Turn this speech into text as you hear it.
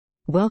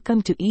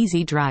Welcome to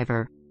Easy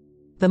Driver,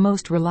 the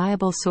most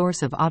reliable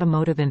source of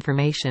automotive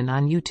information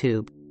on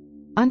YouTube.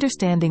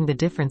 Understanding the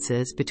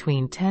differences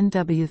between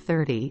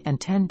 10W30 and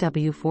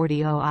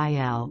 10W40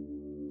 oil,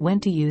 when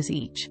to use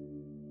each.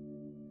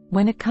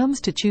 When it comes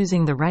to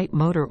choosing the right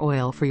motor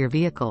oil for your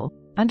vehicle,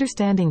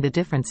 understanding the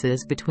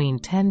differences between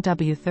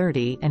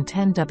 10W30 and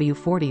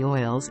 10W40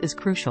 oils is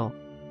crucial.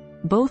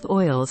 Both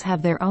oils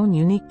have their own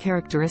unique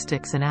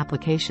characteristics and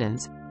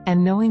applications,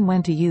 and knowing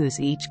when to use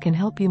each can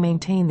help you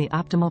maintain the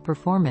optimal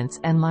performance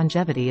and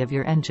longevity of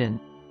your engine.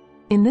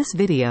 In this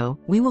video,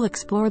 we will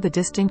explore the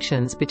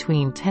distinctions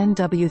between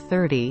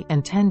 10W30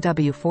 and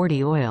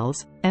 10W40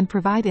 oils, and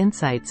provide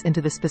insights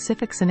into the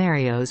specific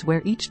scenarios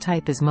where each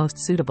type is most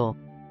suitable.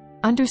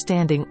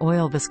 Understanding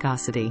oil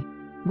viscosity.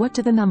 What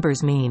do the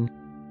numbers mean?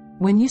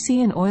 When you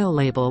see an oil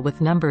label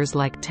with numbers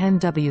like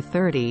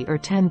 10W30 or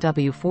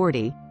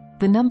 10W40,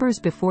 the numbers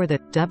before the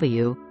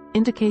W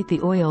indicate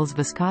the oil's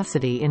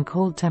viscosity in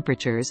cold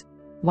temperatures,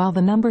 while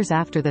the numbers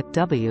after the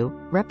W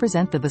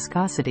represent the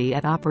viscosity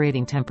at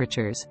operating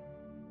temperatures.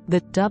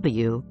 The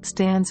W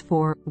stands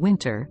for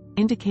winter,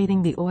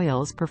 indicating the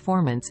oil's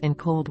performance in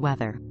cold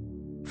weather.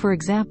 For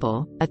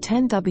example, a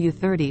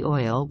 10W30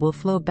 oil will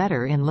flow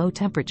better in low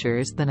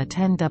temperatures than a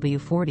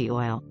 10W40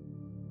 oil.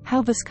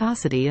 How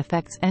viscosity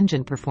affects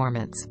engine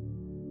performance.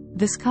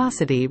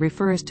 Viscosity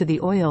refers to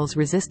the oil's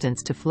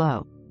resistance to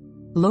flow.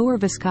 Lower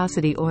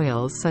viscosity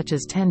oils such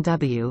as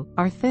 10W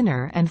are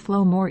thinner and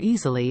flow more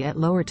easily at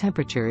lower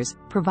temperatures,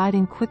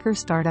 providing quicker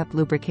startup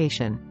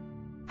lubrication.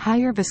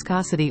 Higher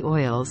viscosity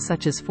oils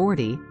such as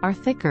 40 are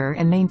thicker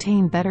and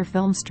maintain better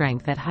film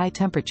strength at high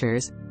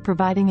temperatures,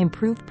 providing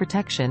improved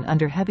protection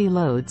under heavy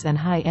loads and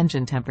high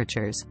engine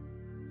temperatures.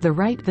 The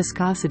right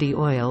viscosity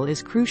oil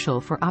is crucial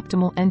for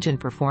optimal engine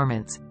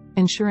performance,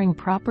 ensuring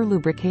proper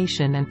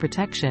lubrication and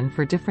protection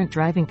for different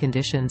driving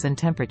conditions and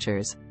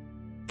temperatures.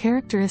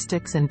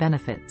 Characteristics and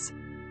benefits.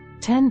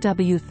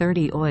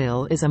 10W30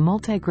 oil is a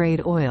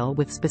multi-grade oil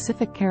with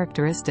specific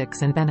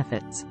characteristics and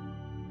benefits.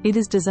 It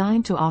is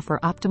designed to offer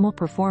optimal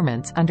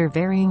performance under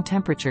varying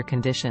temperature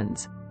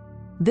conditions.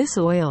 This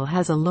oil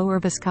has a lower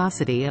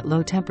viscosity at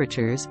low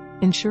temperatures,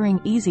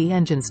 ensuring easy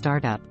engine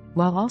startup,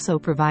 while also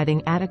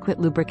providing adequate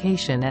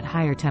lubrication at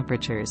higher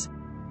temperatures.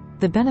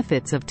 The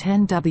benefits of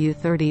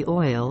 10W30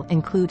 oil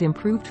include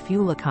improved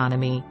fuel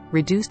economy,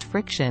 reduced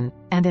friction,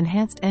 and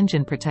enhanced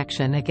engine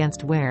protection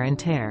against wear and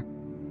tear.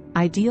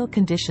 Ideal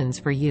conditions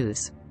for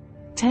use.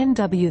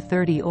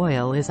 10W30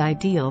 oil is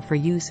ideal for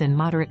use in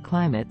moderate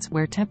climates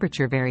where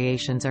temperature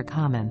variations are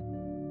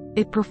common.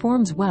 It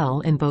performs well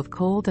in both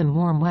cold and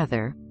warm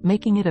weather,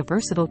 making it a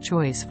versatile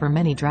choice for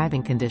many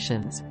driving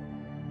conditions.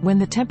 When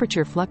the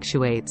temperature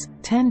fluctuates,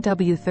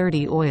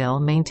 10W30 oil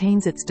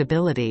maintains its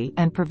stability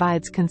and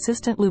provides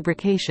consistent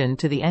lubrication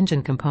to the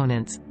engine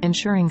components,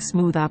 ensuring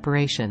smooth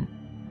operation.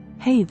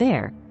 Hey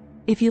there!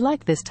 If you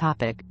like this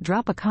topic,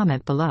 drop a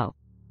comment below.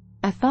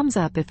 A thumbs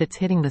up if it's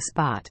hitting the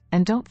spot,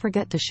 and don't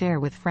forget to share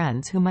with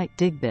friends who might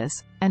dig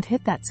this, and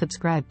hit that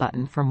subscribe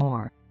button for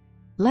more.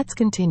 Let's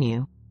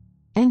continue.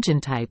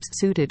 Engine types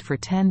suited for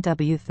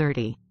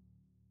 10W30.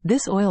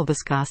 This oil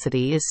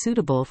viscosity is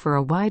suitable for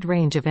a wide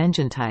range of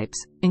engine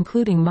types,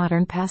 including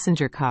modern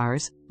passenger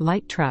cars,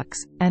 light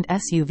trucks, and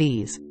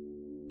SUVs.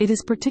 It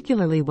is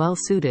particularly well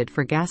suited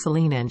for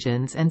gasoline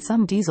engines and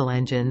some diesel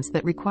engines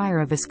that require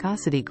a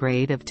viscosity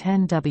grade of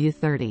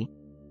 10W30.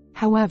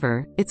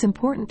 However, it's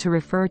important to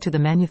refer to the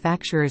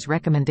manufacturer's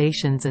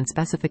recommendations and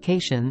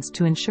specifications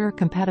to ensure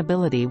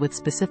compatibility with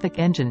specific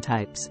engine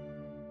types.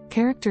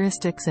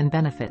 Characteristics and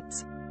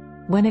benefits.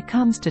 When it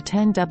comes to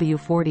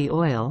 10W40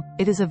 oil,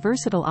 it is a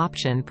versatile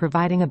option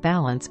providing a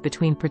balance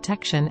between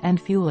protection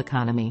and fuel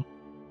economy.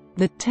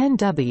 The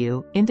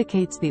 10W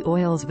indicates the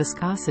oil's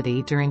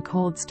viscosity during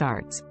cold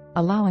starts,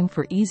 allowing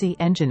for easy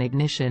engine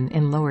ignition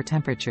in lower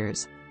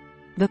temperatures.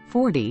 The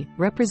 40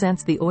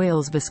 represents the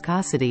oil's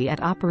viscosity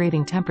at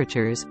operating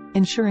temperatures,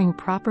 ensuring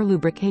proper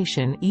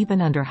lubrication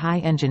even under high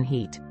engine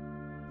heat.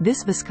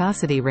 This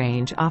viscosity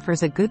range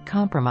offers a good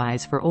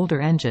compromise for older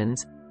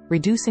engines,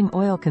 reducing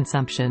oil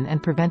consumption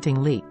and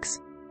preventing leaks.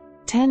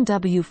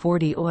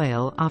 10W40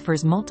 oil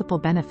offers multiple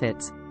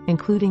benefits,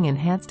 including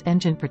enhanced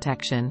engine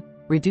protection,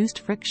 reduced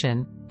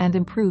friction, and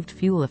improved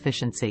fuel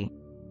efficiency.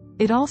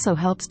 It also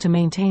helps to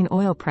maintain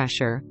oil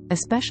pressure,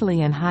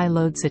 especially in high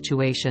load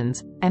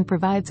situations, and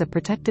provides a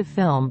protective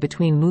film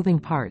between moving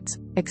parts,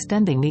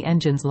 extending the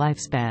engine's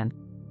lifespan.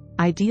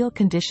 Ideal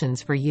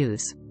conditions for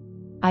use.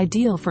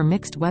 Ideal for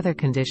mixed weather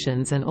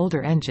conditions and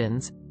older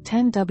engines,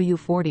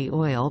 10W40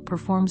 oil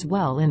performs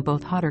well in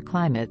both hotter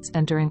climates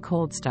and during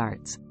cold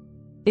starts.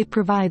 It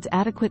provides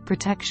adequate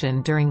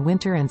protection during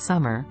winter and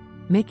summer,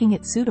 making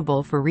it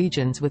suitable for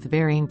regions with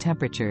varying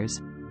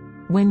temperatures.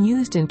 When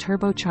used in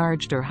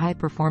turbocharged or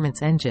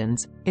high-performance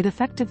engines, it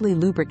effectively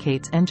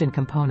lubricates engine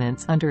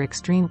components under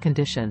extreme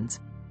conditions.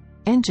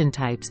 Engine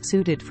types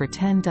suited for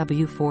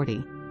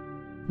 10W40.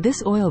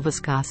 This oil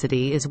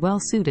viscosity is well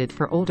suited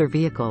for older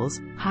vehicles,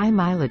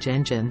 high-mileage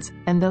engines,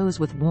 and those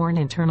with worn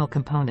internal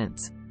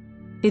components.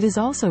 It is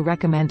also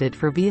recommended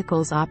for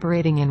vehicles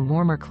operating in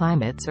warmer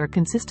climates or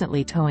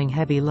consistently towing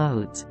heavy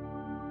loads.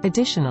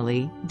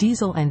 Additionally,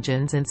 diesel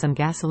engines and some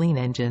gasoline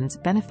engines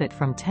benefit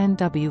from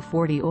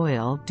 10W40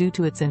 oil due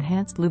to its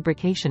enhanced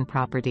lubrication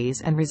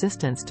properties and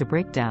resistance to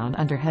breakdown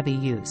under heavy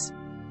use.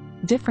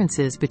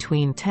 Differences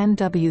between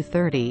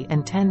 10W30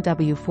 and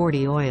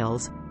 10W40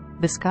 oils,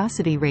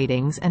 viscosity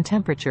ratings and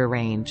temperature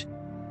range.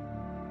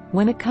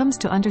 When it comes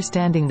to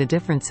understanding the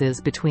differences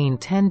between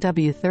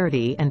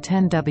 10W30 and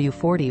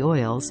 10W40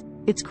 oils,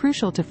 it's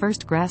crucial to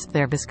first grasp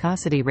their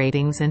viscosity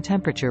ratings and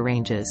temperature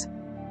ranges.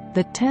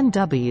 The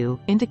 10W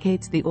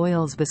indicates the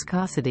oil's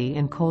viscosity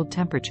in cold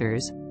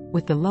temperatures,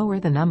 with the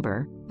lower the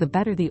number, the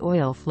better the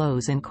oil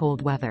flows in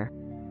cold weather.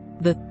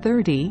 The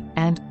 30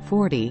 and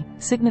 40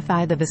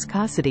 signify the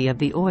viscosity of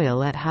the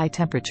oil at high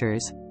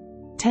temperatures.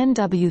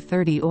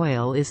 10W30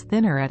 oil is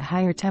thinner at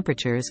higher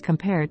temperatures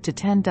compared to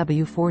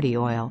 10W40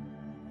 oil.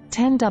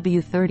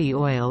 10W30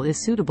 oil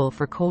is suitable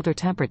for colder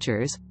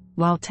temperatures,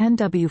 while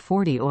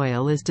 10W40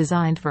 oil is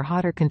designed for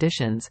hotter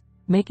conditions,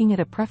 making it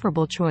a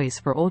preferable choice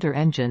for older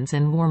engines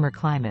in warmer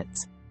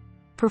climates.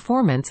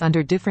 Performance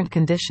under different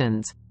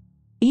conditions.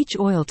 Each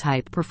oil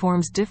type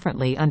performs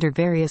differently under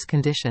various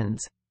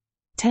conditions.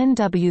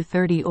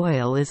 10W30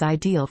 oil is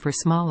ideal for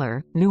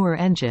smaller, newer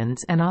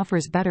engines and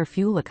offers better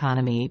fuel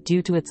economy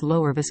due to its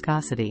lower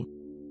viscosity.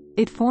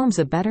 It forms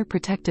a better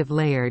protective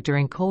layer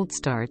during cold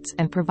starts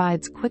and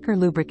provides quicker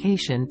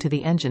lubrication to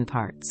the engine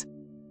parts.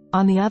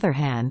 On the other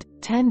hand,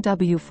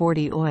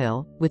 10W40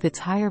 oil, with its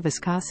higher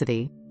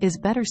viscosity, is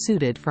better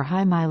suited for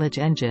high-mileage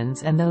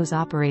engines and those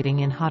operating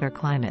in hotter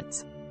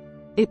climates.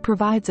 It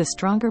provides a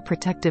stronger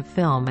protective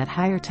film at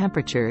higher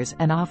temperatures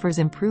and offers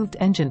improved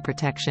engine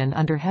protection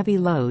under heavy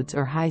loads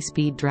or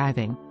high-speed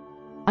driving.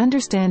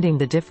 Understanding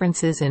the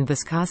differences in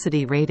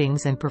viscosity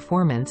ratings and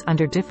performance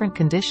under different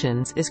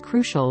conditions is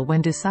crucial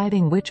when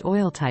deciding which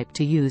oil type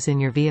to use in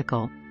your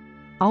vehicle.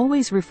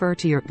 Always refer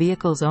to your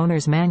vehicle's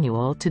owner's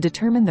manual to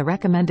determine the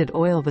recommended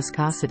oil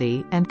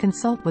viscosity and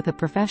consult with a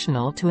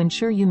professional to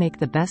ensure you make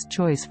the best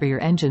choice for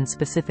your engine's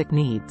specific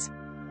needs.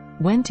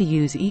 When to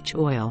use each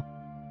oil.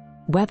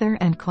 Weather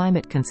and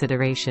climate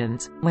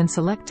considerations. When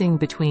selecting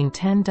between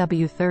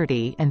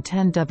 10W30 and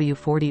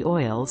 10W40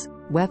 oils,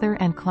 weather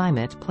and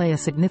climate play a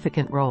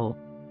significant role.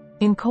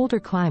 In colder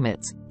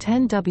climates,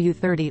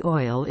 10W30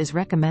 oil is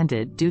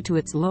recommended due to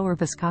its lower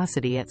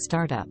viscosity at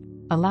startup,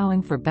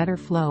 allowing for better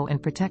flow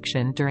and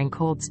protection during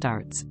cold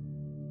starts.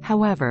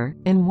 However,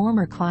 in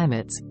warmer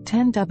climates,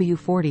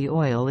 10W40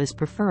 oil is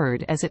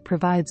preferred as it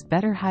provides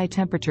better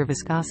high-temperature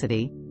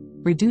viscosity,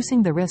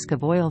 reducing the risk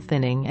of oil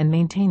thinning and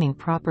maintaining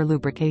proper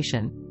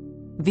lubrication.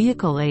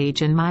 Vehicle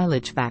age and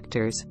mileage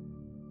factors.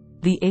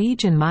 The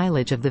age and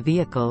mileage of the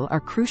vehicle are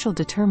crucial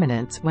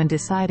determinants when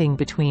deciding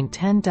between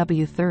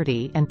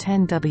 10W30 and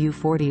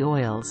 10W40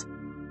 oils.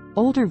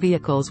 Older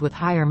vehicles with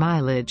higher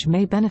mileage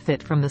may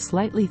benefit from the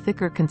slightly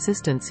thicker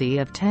consistency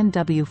of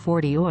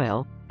 10W40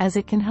 oil, as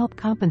it can help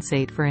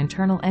compensate for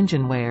internal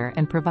engine wear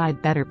and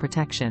provide better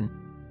protection.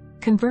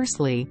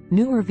 Conversely,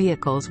 newer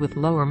vehicles with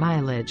lower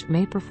mileage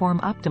may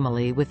perform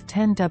optimally with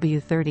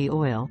 10W30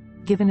 oil,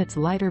 given its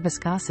lighter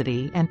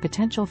viscosity and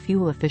potential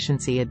fuel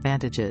efficiency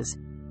advantages.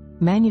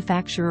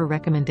 Manufacturer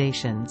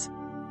recommendations.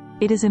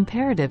 It is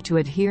imperative to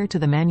adhere to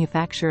the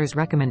manufacturer's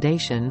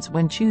recommendations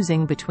when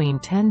choosing between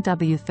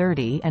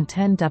 10W30 and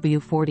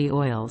 10W40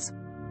 oils.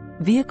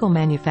 Vehicle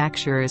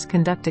manufacturers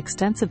conduct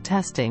extensive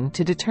testing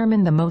to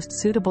determine the most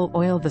suitable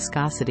oil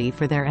viscosity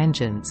for their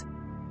engines.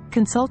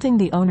 Consulting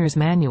the owner's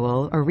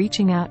manual or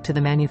reaching out to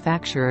the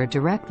manufacturer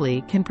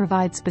directly can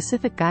provide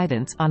specific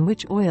guidance on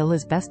which oil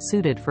is best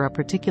suited for a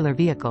particular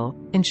vehicle,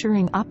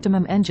 ensuring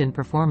optimum engine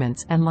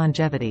performance and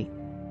longevity.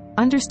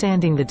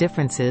 Understanding the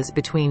differences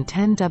between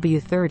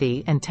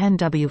 10W30 and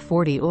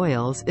 10W40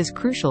 oils is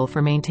crucial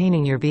for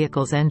maintaining your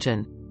vehicle's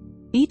engine.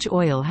 Each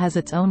oil has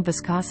its own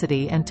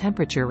viscosity and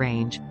temperature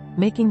range,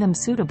 making them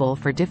suitable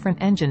for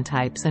different engine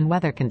types and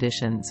weather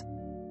conditions.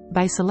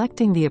 By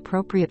selecting the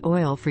appropriate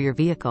oil for your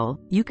vehicle,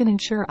 you can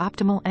ensure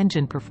optimal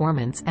engine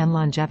performance and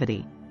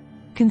longevity.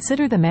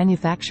 Consider the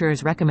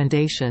manufacturer's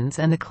recommendations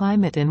and the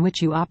climate in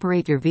which you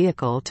operate your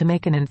vehicle to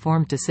make an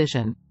informed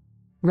decision.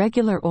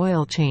 Regular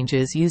oil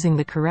changes using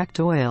the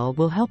correct oil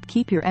will help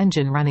keep your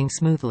engine running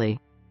smoothly.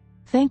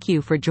 Thank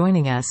you for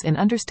joining us in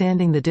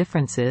understanding the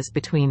differences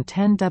between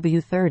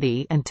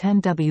 10W30 and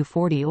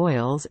 10W40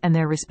 oils and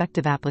their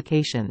respective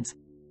applications.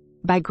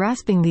 By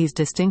grasping these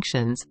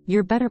distinctions,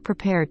 you're better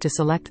prepared to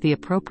select the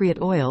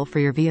appropriate oil for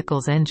your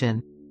vehicle's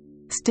engine.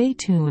 Stay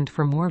tuned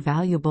for more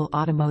valuable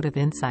automotive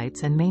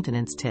insights and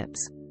maintenance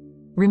tips.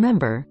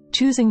 Remember,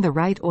 choosing the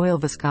right oil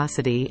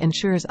viscosity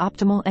ensures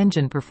optimal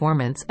engine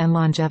performance and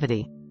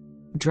longevity.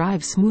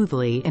 Drive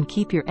smoothly and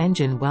keep your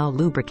engine well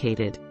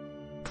lubricated.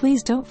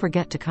 Please don't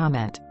forget to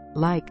comment,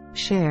 like,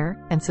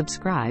 share, and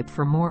subscribe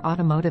for more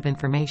automotive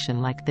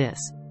information like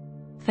this.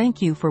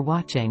 Thank you for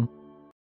watching.